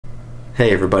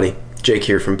Hey everybody, Jake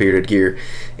here from Bearded Gear,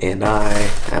 and I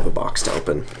have a box to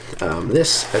open.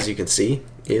 This, as you can see,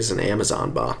 is an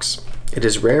Amazon box. It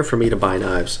is rare for me to buy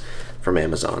knives from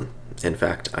Amazon. In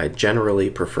fact, I generally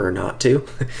prefer not to,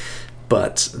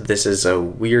 but this is a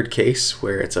weird case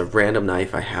where it's a random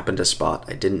knife I happened to spot.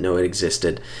 I didn't know it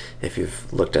existed. If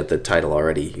you've looked at the title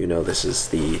already, you know this is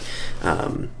the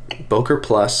Boker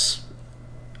Plus,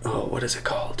 what is it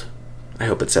called? I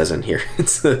hope it says in here.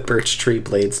 It's the Burchtree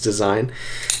blades design,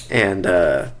 and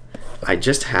I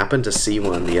just happened to see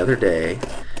one the other day.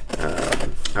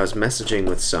 I was messaging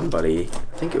with somebody,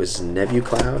 I think it was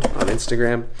NebuCloud on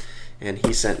Instagram, and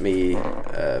he sent me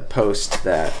a post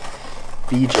that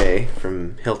BJ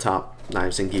from Hilltop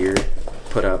Knives and Gear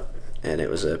put up, and it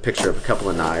was a picture of a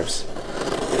couple of knives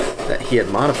that he had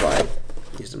modified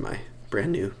using my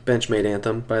brand new Benchmade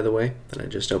Anthem, by the way, that I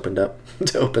just opened up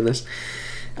to open this.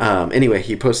 Anyway,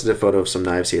 he posted a photo of some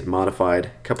knives he had modified, a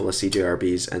couple of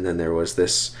CJRBs, and then there was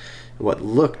this, what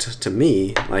looked to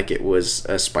me like it was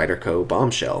a Spyderco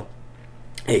bombshell,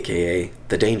 aka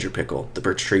the Danger Pickle, the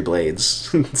Burchtree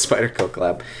blades Spyderco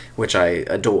collab, which I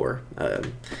adore. But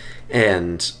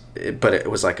it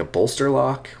was like a bolster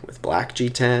lock with black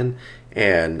G10,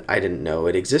 and I didn't know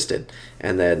it existed.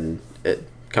 And then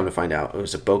come to find out, it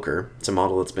was a Boker. It's a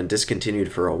model that's been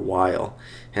discontinued for a while.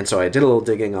 And so I did a little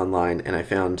digging online, and I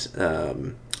found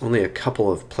only a couple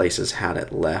of places had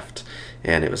it left.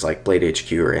 And it was like Blade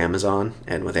HQ or Amazon.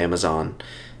 And with Amazon,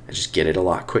 I just get it a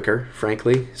lot quicker,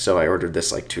 frankly. So I ordered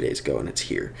this like 2 days ago, and it's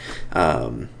here.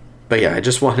 But yeah, I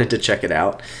just wanted to check it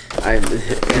out.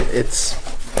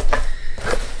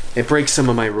 It breaks some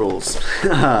of my rules,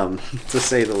 to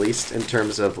say the least, in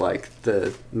terms of like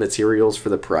the materials for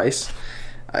the price.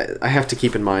 I have to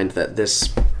keep in mind that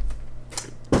this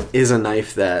is a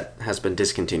knife that has been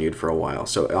discontinued for a while,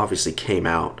 so it obviously came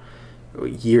out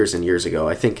years and years ago.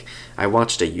 I think I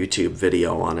watched a YouTube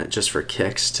video on it just for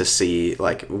kicks to see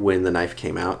like when the knife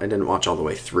came out. I didn't watch all the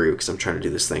way through because I'm trying to do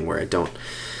this thing where I don't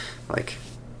like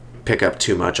pick up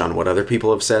too much on what other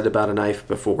people have said about a knife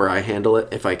before I handle it,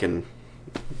 if I can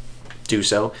do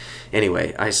so.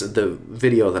 Anyway, the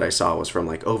video that I saw was from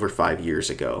like over 5 years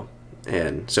ago,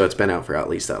 and so it's been out for at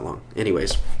least that long.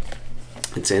 Anyways,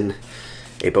 it's in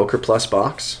a Boker Plus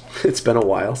box. It's been a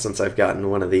while since I've gotten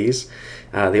one of these.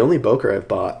 The only Boker I've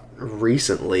bought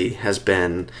recently has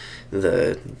been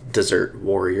the Desert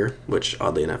Warrior, which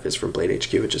oddly enough is from Blade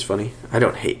HQ, which is funny. I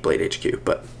don't hate Blade HQ,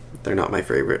 but they're not my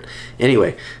favorite.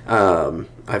 Anyway,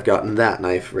 I've gotten that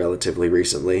knife relatively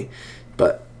recently,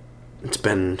 but it's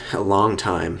been a long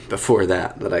time before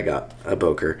that I got a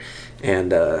Boker.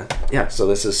 And yeah, so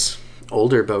this is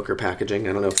older Boker packaging.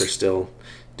 I don't know if they're still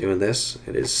doing this.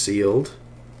 It is sealed,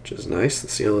 which is nice. The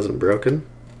seal isn't broken.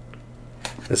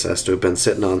 This has to have been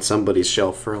sitting on somebody's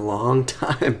shelf for a long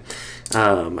time.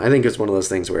 I think it's one of those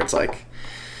things where it's like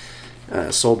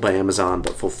sold by Amazon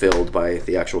but fulfilled by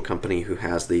the actual company who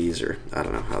has these, or I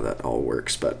don't know how that all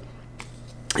works. But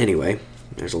anyway,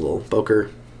 there's a little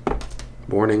Boker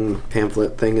warning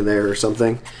pamphlet thing in there or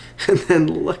something. And then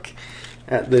look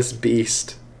at this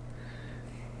beast.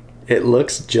 It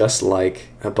looks just like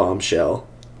a bombshell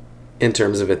in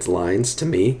terms of its lines to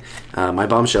me. My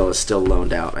bombshell is still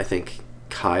loaned out. I think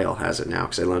Kyle has it now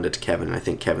because I loaned it to Kevin, and I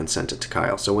think Kevin sent it to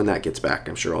Kyle. So when that gets back,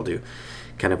 I'm sure I'll do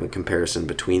kind of a comparison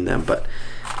between them. But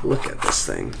look at this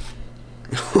thing.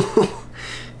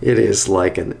 It is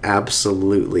like an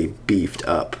absolutely beefed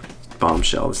up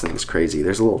bombshell. This thing's crazy.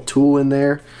 There's a little tool in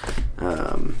there.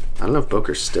 I don't know if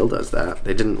Boker still does that.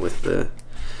 They didn't with the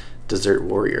Desert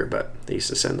Warrior, but they used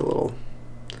to send a little,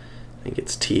 I think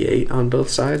it's T8 on both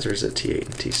sides, or is it T8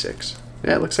 and T6?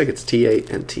 Yeah, it looks like it's T8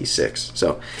 and T6.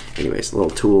 So anyways, a little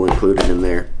tool included in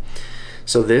there.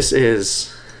 So this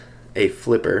is a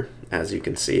flipper. As you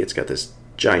can see, it's got this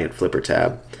giant flipper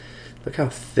tab. Look how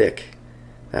thick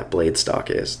that blade stock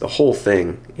is. The whole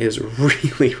thing is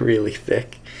really, really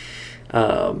thick.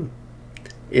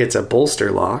 It's a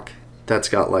bolster lock that's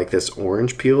got like this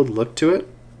orange peeled look to it.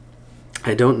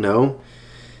 I don't know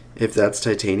if that's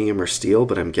titanium or steel,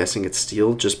 but I'm guessing it's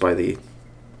steel just by the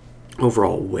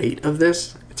overall weight of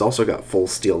this. It's also got full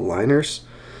steel liners.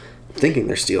 I'm thinking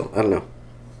they're steel. I don't know.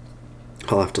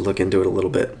 I'll have to look into it a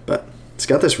little bit, but it's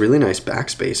got this really nice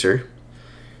backspacer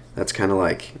that's kind of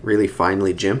like really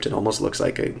finely jimped. It almost looks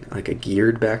like a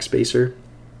geared backspacer.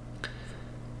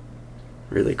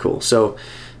 Really cool. So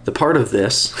the part of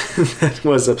this that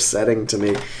was upsetting to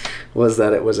me was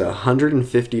that it was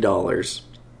 $150,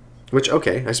 which,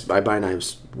 okay, I buy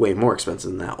knives way more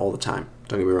expensive than that all the time,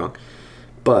 don't get me wrong,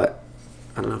 but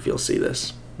I don't know if you'll see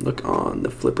this. Look on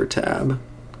the flipper tab.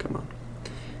 Come on.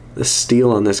 The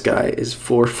steel on this guy is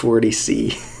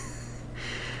 440C.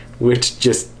 which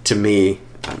just, to me,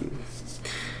 I'm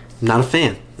not a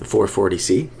fan of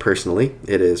 440C, personally.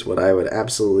 It is what I would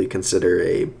absolutely consider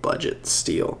a budget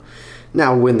steal.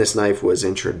 Now, when this knife was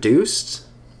introduced,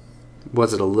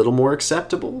 was it a little more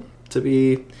acceptable to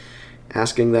be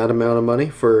asking that amount of money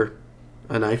for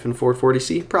a knife in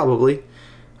 440C? Probably.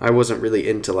 I wasn't really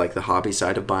into like the hobby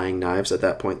side of buying knives at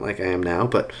that point like I am now,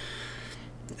 but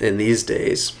in these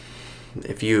days,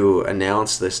 if you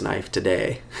announced this knife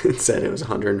today and said it was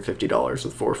 $150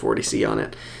 with 440C on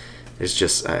it, it's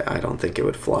just, I don't think it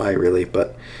would fly really,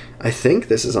 but I think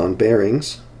this is on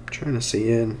bearings. I'm trying to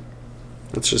see in.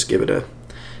 Let's just give it a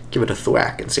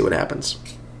thwack and see what happens.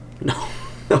 No,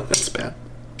 no, that's bad.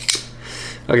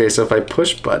 Okay, so if I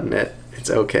push button it, it's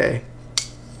okay.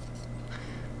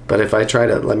 But if I try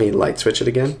to, let me light switch it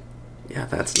again. Yeah,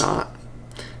 that's not.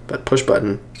 But push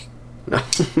button, no,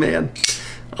 man.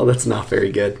 Oh, that's not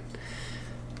very good.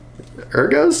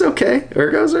 Ergos, okay.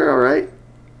 Ergos are all right.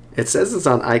 It says it's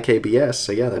on IKBS,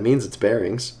 so yeah, that means it's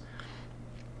bearings.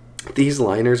 These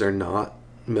liners are not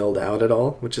milled out at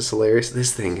all, which is hilarious.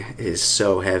 This thing is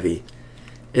so heavy.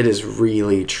 It is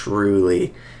really,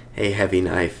 truly a heavy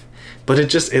knife. But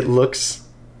it looks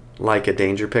like a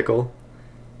danger pickle.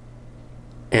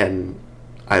 And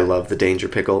I love the danger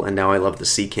pickle, and now I love the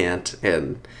secant,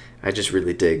 and I just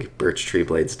really dig Burchtree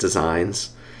Blades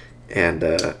designs. And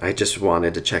I just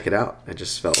wanted to check it out. I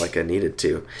just felt like I needed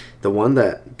to. The one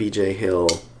that BJ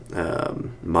Hill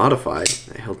modified,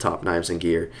 Hilltop Knives and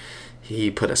Gear, he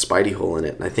put a spidey hole in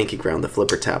it, and I think he ground the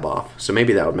flipper tab off. So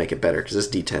maybe that would make it better, because this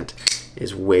detent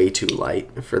is way too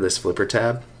light for this flipper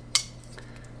tab.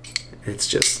 It's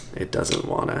just, it doesn't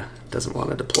wanna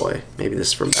deploy. Maybe this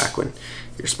is from back when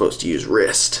you're supposed to use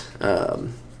wrist.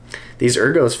 These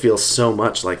ergos feel so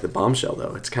much like the bombshell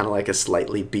though. It's kind of like a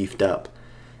slightly beefed up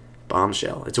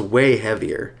bombshell. It's way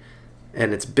heavier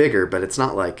and it's bigger, but it's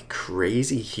not like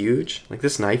crazy huge. Like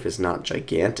this knife is not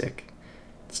gigantic.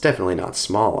 It's definitely not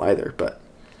small either, but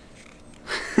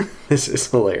this is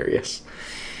hilarious.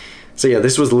 So yeah,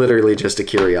 this was literally just a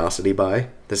curiosity buy.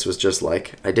 This was just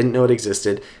like, I didn't know it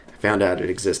existed. I found out it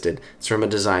existed. It's from a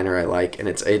designer I like, and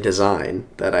it's a design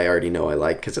that I already know I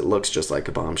like because it looks just like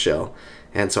a bombshell.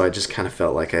 And so I just kind of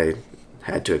felt like I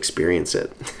had to experience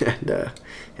it.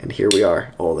 And here we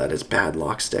are. Oh, that is bad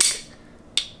lock stick.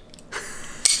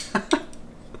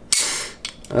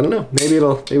 I don't know. Maybe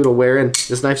it'll wear in.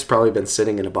 This knife's probably been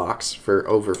sitting in a box for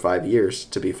over 5 years,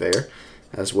 to be fair,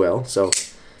 as well. So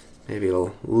maybe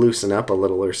it'll loosen up a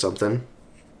little or something.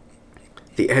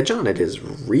 The edge on it is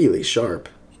really sharp.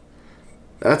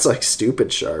 That's like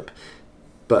stupid sharp.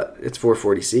 But it's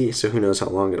 440C, so who knows how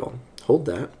long it'll hold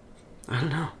that. I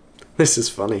don't know. This is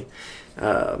funny.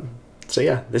 So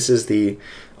yeah, this is the...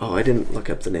 Oh, I didn't look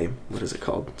up the name. What is it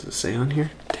called? Does it say on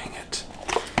here? Dang it.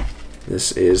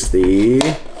 This is the...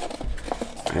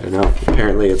 I don't know.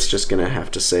 Apparently it's just going to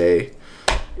have to say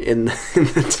in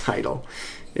the title.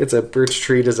 It's a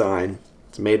Burchtree design.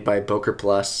 It's made by Boker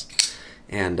Plus.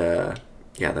 And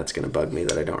yeah, that's going to bug me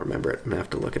that I don't remember it. I'm going to have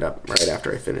to look it up right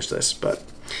after I finish this. But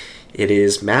it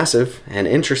is massive and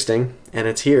interesting, and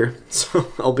it's here.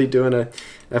 So I'll be doing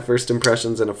a first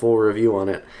impressions and a full review on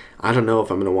it. I don't know if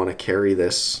I'm going to want to carry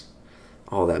this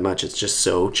all that much. It's just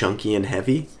so chunky and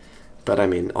heavy. But I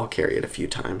mean, I'll carry it a few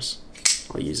times.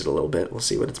 I'll use it a little bit. We'll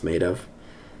see what it's made of.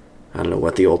 I don't know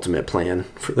what the ultimate plan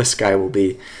for this guy will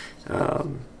be.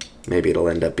 Maybe it'll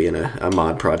end up being a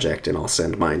mod project, and I'll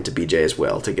send mine to BJ as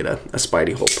well to get a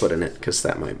spidey hole put in it, because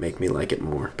that might make me like it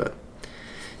more. But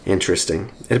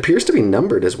interesting. It appears to be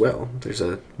numbered as well. There's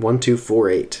a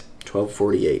 1248,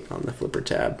 1248 on the flipper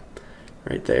tab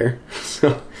right there.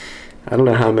 So I don't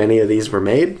know how many of these were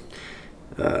made,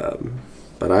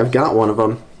 but I've got one of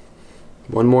them.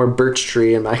 One more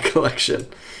Burchtree in my collection.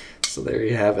 So there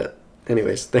you have it.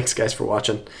 Anyways, thanks guys for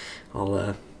watching.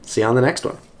 I'll see you on the next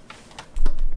one.